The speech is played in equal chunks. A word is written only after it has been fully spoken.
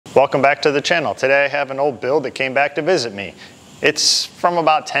Welcome back to the channel. Today I have an old build that came back to visit me. It's from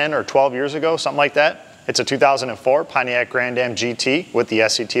about 10 or 12 years ago, something like that. It's a 2004 Pontiac Grand Am GT with the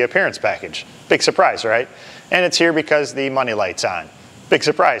SCT appearance package. Big surprise, right? And it's here because the money light's on. Big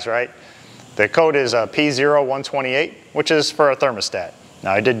surprise, right? The code is P0128, which is for a thermostat.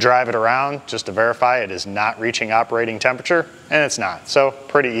 Now I did drive it around just to verify it is not reaching operating temperature, and it's not. So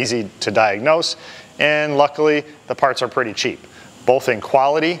pretty easy to diagnose, and luckily the parts are pretty cheap, both in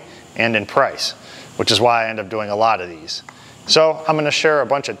quality and in price, which is why I end up doing a lot of these. So I'm gonna share a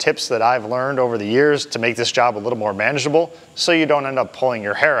bunch of tips that I've learned over the years to make this job a little more manageable so you don't end up pulling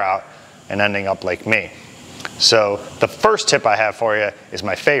your hair out and ending up like me. So the first tip I have for you is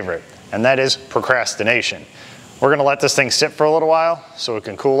my favorite, and that is procrastination. We're gonna let this thing sit for a little while so it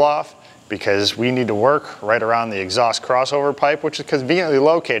can cool off, because we need to work right around the exhaust crossover pipe, which is conveniently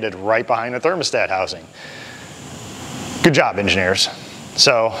located right behind the thermostat housing. Good job, engineers.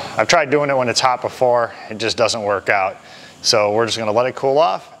 So I've tried doing it when it's hot before, it just doesn't work out. So we're just gonna let it cool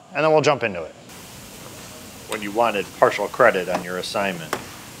off and then we'll jump into it. When you wanted partial credit on your assignment.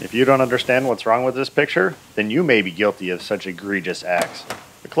 If you don't understand what's wrong with this picture, then you may be guilty of such egregious acts.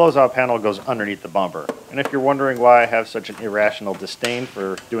 The closeout panel goes underneath the bumper, and if you're wondering why I have such an irrational disdain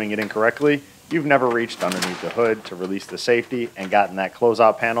for doing it incorrectly, you've never reached underneath the hood to release the safety and gotten that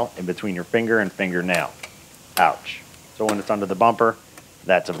closeout panel in between your finger and fingernail. Ouch. So when it's under the bumper,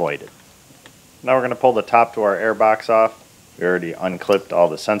 that's avoided. Now we're going to pull the top to our air box off. We already unclipped all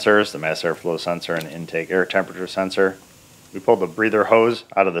the sensors, the mass airflow sensor and the intake air temperature sensor. We pulled the breather hose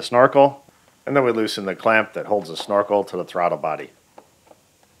out of the snorkel, and then we loosened the clamp that holds the snorkel to the throttle body.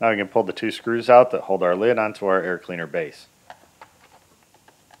 Now we can pull the two screws out that hold our lid onto our air cleaner base.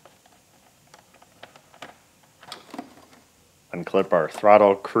 Unclip our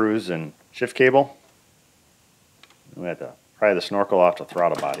throttle, cruise, and shift cable. We have to pry the snorkel off the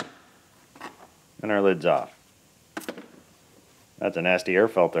throttle body. And our lid's off. That's a nasty air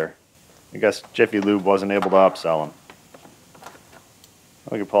filter. I guess Jiffy Lube wasn't able to upsell them.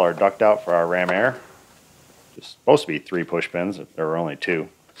 We can pull our duct out for our ram air. It's supposed to be 3 push pins, if there were only 2.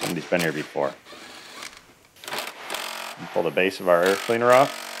 Somebody's been here before. And pull the base of our air cleaner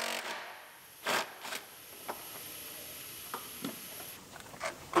off.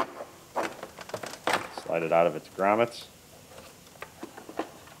 Slide it out of its grommets.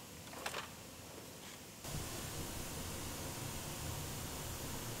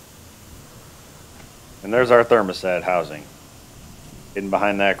 And there's our thermostat housing, hidden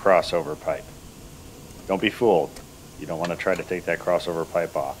behind that crossover pipe. Don't be fooled. You don't want to try to take that crossover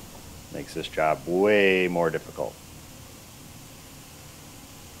pipe off. It makes this job way more difficult.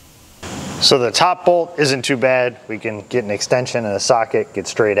 So the top bolt isn't too bad. We can get an extension and a socket, get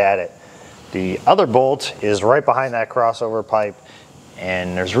straight at it. The other bolt is right behind that crossover pipe,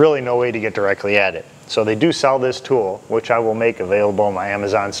 and there's really no way to get directly at it. So they do sell this tool, which I will make available in my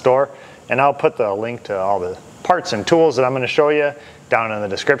Amazon store, and I'll put the link to all the parts and tools that I'm going to show you down in the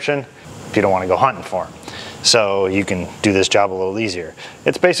description if you don't want to go hunting for them. So you can do this job a little easier.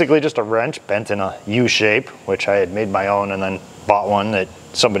 It's basically just a wrench bent in a U shape, which I had made my own and then bought one that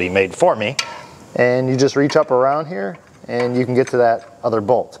somebody made for me. And you just reach up around here and you can get to that other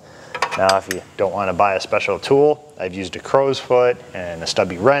bolt. Now if you don't want to buy a special tool, I've used a crow's foot and a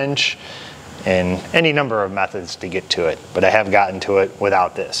stubby wrench and any number of methods to get to it, but I have gotten to it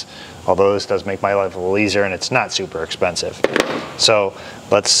without this. Although this does make my life a little easier and it's not super expensive. So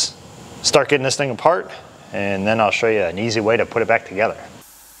let's start getting this thing apart, and then I'll show you an easy way to put it back together.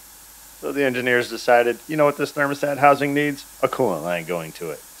 So the engineers decided, you know what this thermostat housing needs? A coolant line going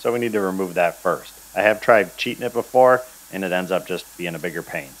to it. So we need to remove that first. I have tried cheating it before, and it ends up just being a bigger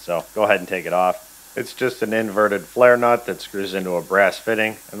pain. So go ahead and take it off. It's just an inverted flare nut that screws into a brass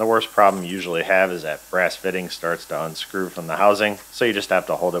fitting, and the worst problem you usually have is that brass fitting starts to unscrew from the housing, so you just have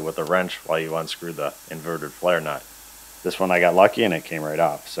to hold it with a wrench while you unscrew the inverted flare nut. This one I got lucky and it came right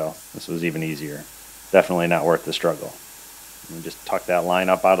off, so this was even easier. Definitely not worth the struggle. And we just tuck that line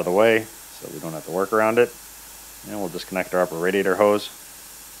up out of the way so we don't have to work around it. And we'll disconnect our upper radiator hose.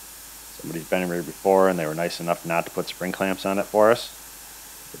 Somebody's been here before and they were nice enough not to put spring clamps on it for us.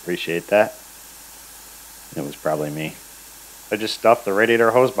 Appreciate that. It was probably me. I just stuffed the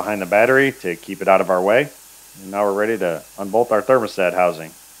radiator hose behind the battery to keep it out of our way. And now we're ready to unbolt our thermostat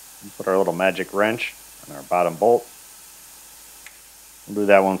housing. We'll put our little magic wrench on our bottom bolt. We'll do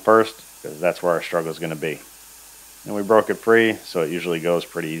that one first because that's where our struggle is going to be. And we broke it free, so it usually goes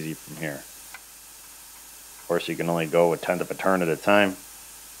pretty easy from here. Of course, you can only go a tenth of a turn at a time.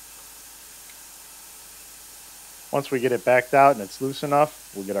 Once we get it backed out and it's loose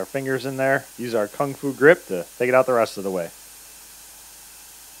enough, we'll get our fingers in there, use our kung fu grip to take it out the rest of the way.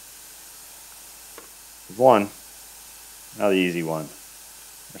 One, now the easy one.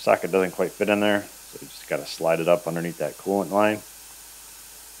 Our socket doesn't quite fit in there, so we just got to slide it up underneath that coolant line.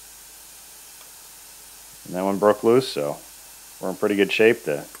 And that one broke loose, so we're in pretty good shape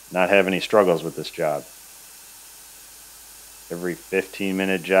to not have any struggles with this job. Every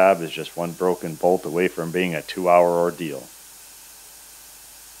 15-minute job is just one broken bolt away from being a 2-hour ordeal.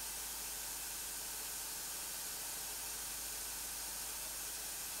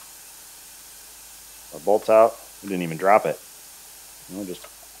 Our bolt's out. We didn't even drop it. We'll just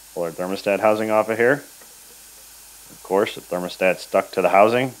pull our thermostat housing off of here. Of course, the thermostat's stuck to the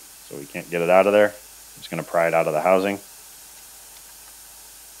housing, so we can't get it out of there. I'm just going to pry it out of the housing.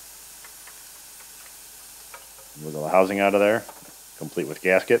 Wiggle the housing out of there, complete with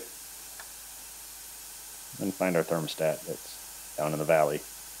gasket. Then find our thermostat that's down in the valley.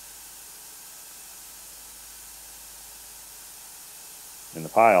 In the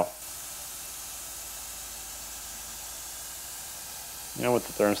pile. Now with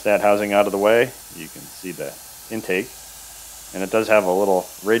the thermostat housing out of the way, you can see the intake. And it does have a little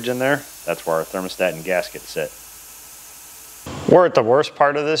ridge in there. That's where our thermostat and gasket sit. We're at the worst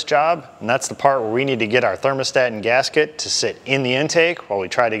part of this job, and that's the part where we need to get our thermostat and gasket to sit in the intake while we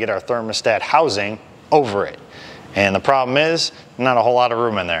try to get our thermostat housing over it. And the problem is, not a whole lot of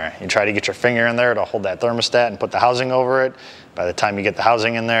room in there. You try to get your finger in there to hold that thermostat and put the housing over it. By the time you get the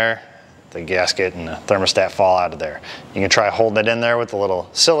housing in there, the gasket and the thermostat fall out of there. You can try holding it in there with a little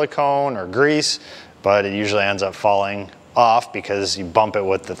silicone or grease, but it usually ends up falling off because you bump it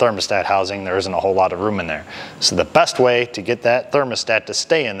with the thermostat housing. There isn't a whole lot of room in there. So the best way to get that thermostat to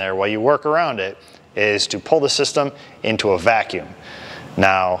stay in there while you work around it is to pull the system into a vacuum.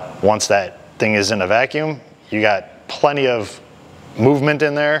 Now, once that thing is in a vacuum, you got plenty of movement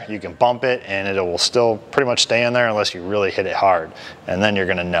in there. You can bump it and it will still pretty much stay in there unless you really hit it hard, and then you're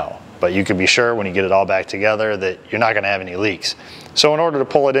going to know. But you can be sure when you get it all back together that you're not going to have any leaks. So in order to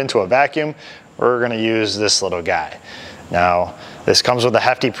pull it into a vacuum, we're going to use this little guy. Now, this comes with a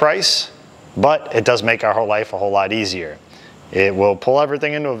hefty price, but it does make our whole life a whole lot easier. It will pull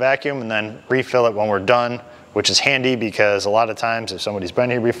everything into a vacuum and then refill it when we're done, which is handy because a lot of times if somebody's been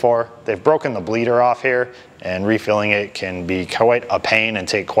here before, they've broken the bleeder off here, and refilling it can be quite a pain and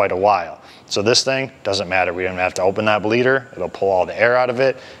take quite a while. So this thing doesn't matter. We don't have to open that bleeder. It'll pull all the air out of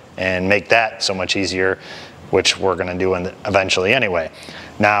it and make that so much easier, which we're going to do eventually anyway.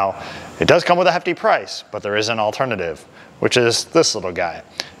 Now, it does come with a hefty price, but there is an alternative, which is this little guy.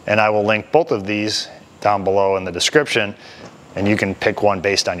 And I will link both of these down below in the description, and you can pick one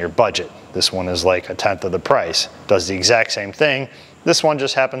based on your budget. This one is like 1/10 of the price. Does the exact same thing. This one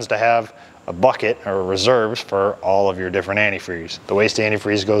just happens to have a bucket or reserves for all of your different antifreeze. The waste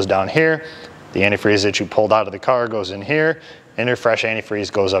antifreeze goes down here. The antifreeze that you pulled out of the car goes in here, and your fresh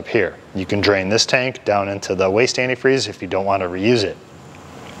antifreeze goes up here. You can drain this tank down into the waste antifreeze if you don't want to reuse it.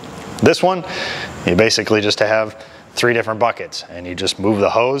 This one, you basically just have 3 different buckets, and you just move the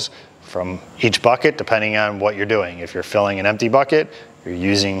hose from each bucket depending on what you're doing. If you're filling an empty bucket, you're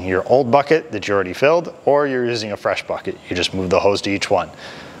using your old bucket that you already filled, or you're using a fresh bucket. You just move the hose to each one.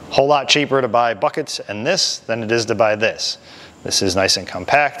 Whole lot cheaper to buy buckets and this than it is to buy this. This is nice and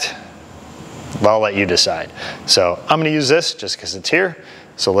compact. I'll let you decide. So I'm going to use this just because it's here.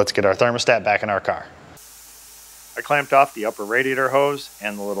 So let's get our thermostat back in our car. I clamped off the upper radiator hose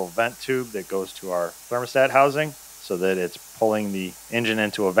and the little vent tube that goes to our thermostat housing so that it's pulling the engine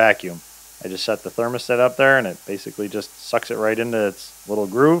into a vacuum. I just set the thermostat up there and it basically just sucks it right into its little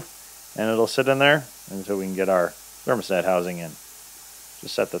groove, and it'll sit in there until we can get our thermostat housing in.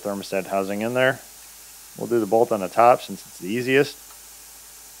 Just set the thermostat housing in there. We'll do the bolt on the top since it's the easiest.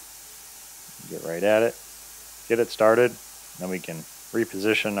 Get right at it, get it started, then we can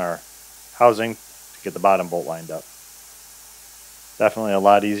reposition our housing to get the bottom bolt lined up. Definitely a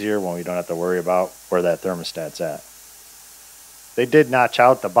lot easier when we don't have to worry about where that thermostat's at. They did notch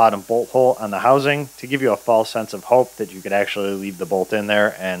out the bottom bolt hole on the housing to give you a false sense of hope that you could actually leave the bolt in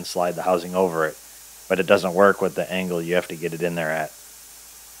there and slide the housing over it. But it doesn't work with the angle you have to get it in there at.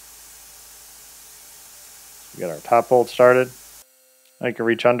 We got our top bolt started. I can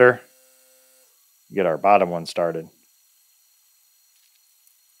reach under, get our bottom one started.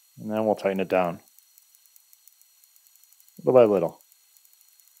 And then we'll tighten it down. Little by little.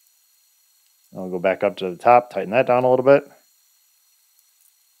 Then we'll go back up to the top, tighten that down a little bit.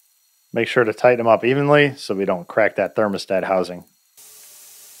 Make sure to tighten them up evenly so we don't crack that thermostat housing.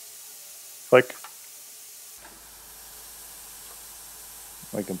 Click.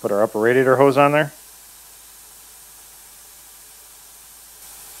 We can put our upper radiator hose on there.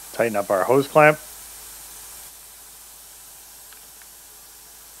 Tighten up our hose clamp.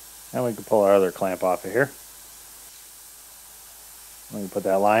 And we can pull our other clamp off of here. We can put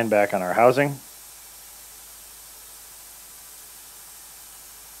that line back on our housing.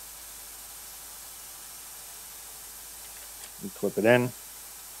 We clip it in.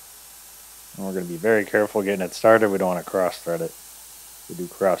 And we're going to be very careful getting it started. We don't want to cross thread it. We do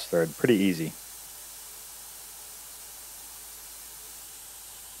cross thread pretty easy.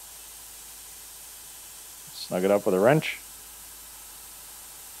 Snug it up with a wrench.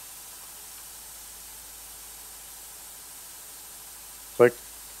 Click.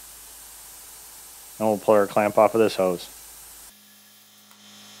 And we'll pull our clamp off of this hose.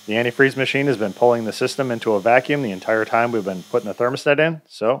 The antifreeze machine has been pulling the system into a vacuum the entire time we've been putting the thermostat in,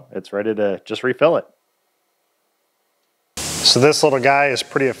 so it's ready to just refill it. So this little guy is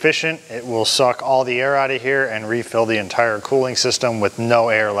pretty efficient. It will suck all the air out of here and refill the entire cooling system with no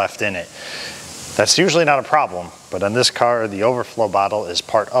air left in it. That's usually not a problem, but on this car, the overflow bottle is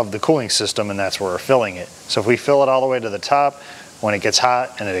part of the cooling system, and that's where we're filling it. So if we fill it all the way to the top, when it gets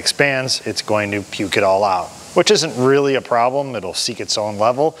hot and it expands, it's going to puke it all out, which isn't really a problem. It'll seek its own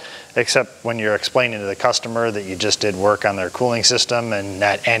level, except when you're explaining to the customer that you just did work on their cooling system and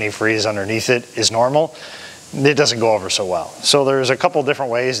that antifreeze underneath it is normal, it doesn't go over so well. So there's a couple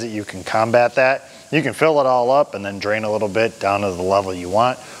different ways that you can combat that. You can fill it all up and then drain a little bit down to the level you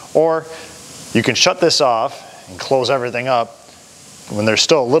want, or you can shut this off and close everything up when there's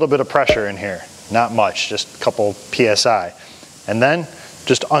still a little bit of pressure in here. Not much, just a couple PSI. And then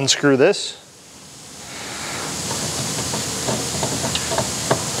just unscrew this.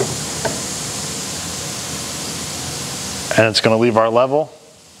 And it's going to leave our level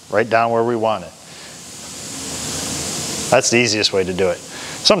right down where we want it. That's the easiest way to do it.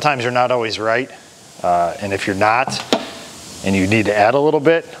 Sometimes you're not always right. And if you're not, and you need to add a little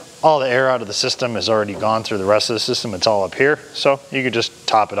bit, all the air out of the system has already gone through the rest of the system. It's all up here. So you could just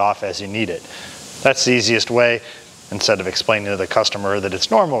top it off as you need it. That's the easiest way, instead of explaining to the customer that it's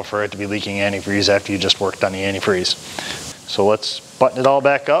normal for it to be leaking antifreeze after you just worked on the antifreeze. So let's button it all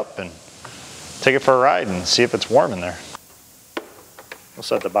back up and take it for a ride and see if it's warm in there. We'll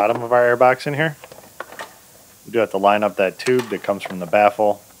set the bottom of our air box in here. We do have to line up that tube that comes from the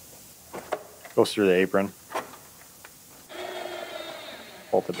baffle, goes through the apron.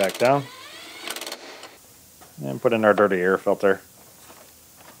 Bolt it back down and put in our dirty air filter.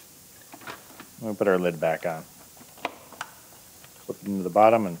 We'll put our lid back on. Flip it into the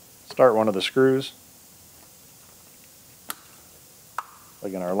bottom and start one of the screws.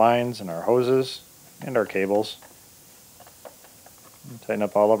 Plug in our lines and our hoses and our cables. And tighten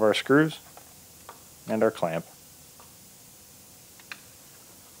up all of our screws and our clamp.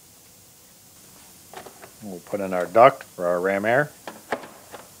 We'll put in our duct for our ram air.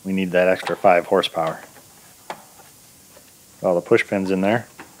 We need that extra 5 horsepower. All the push pins in there,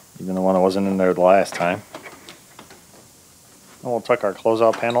 even the one that wasn't in there the last time. And we'll tuck our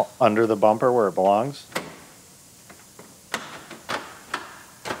closeout panel under the bumper where it belongs.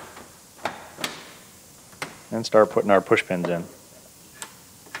 And start putting our push pins in.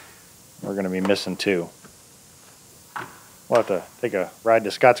 We're going to be missing 2. We'll have to take a ride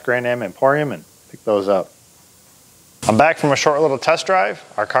to Scott's Grand Am Emporium and pick those up. I'm back from a short little test drive.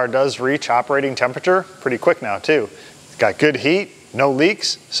 Our car does reach operating temperature pretty quick now too. It's got good heat, no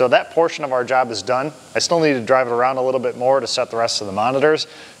leaks, so that portion of our job is done. I still need to drive it around a little bit more to set the rest of the monitors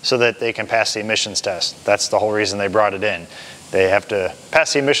so that they can pass the emissions test. That's the whole reason they brought it in. They have to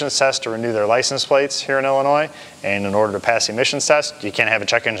pass the emissions test to renew their license plates here in Illinois, and in order to pass the emissions test, you can't have a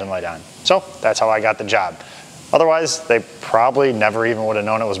check engine light on. So that's how I got the job. Otherwise, they probably never even would have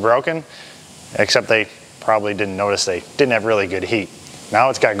known it was broken, except they probably didn't notice they didn't have really good heat. Now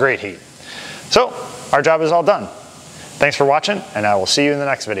it's got great heat. So our job is all done. Thanks for watching, and I will see you in the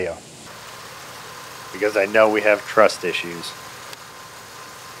next video. Because I know we have trust issues.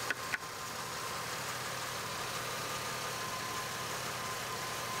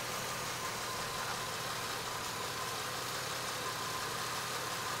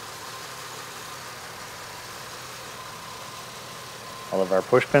 All of our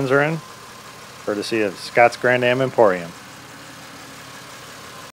push pins are in, courtesy of Scott's Grand Am Emporium.